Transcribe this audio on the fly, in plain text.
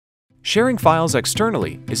Sharing files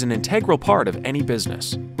externally is an integral part of any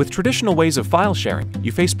business. With traditional ways of file sharing,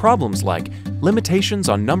 you face problems like limitations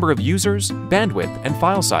on number of users, bandwidth, and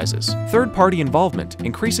file sizes, third-party involvement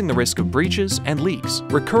increasing the risk of breaches and leaks,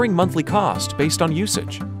 recurring monthly cost based on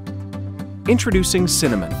usage. Introducing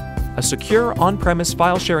SynaMan, a secure on-premise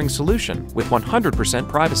file sharing solution with 100%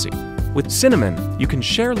 privacy. With SynaMan, you can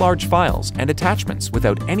share large files and attachments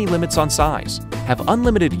without any limits on size, have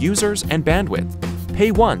unlimited users and bandwidth,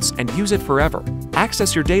 pay once and use it forever,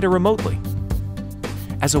 access your data remotely.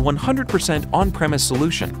 As a 100% on-premise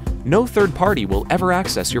solution, no third party will ever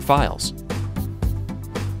access your files.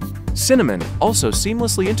 SynaMan also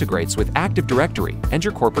seamlessly integrates with Active Directory and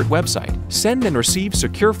your corporate website. Send and receive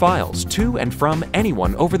secure files to and from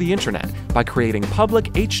anyone over the internet by creating public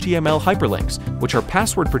HTML hyperlinks, which are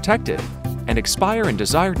password protected and expire in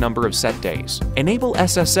desired number of set days. Enable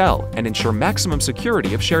SSL and ensure maximum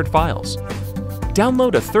security of shared files.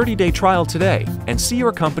 Download a 30-day trial today and see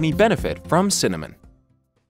your company benefit from SynaMan.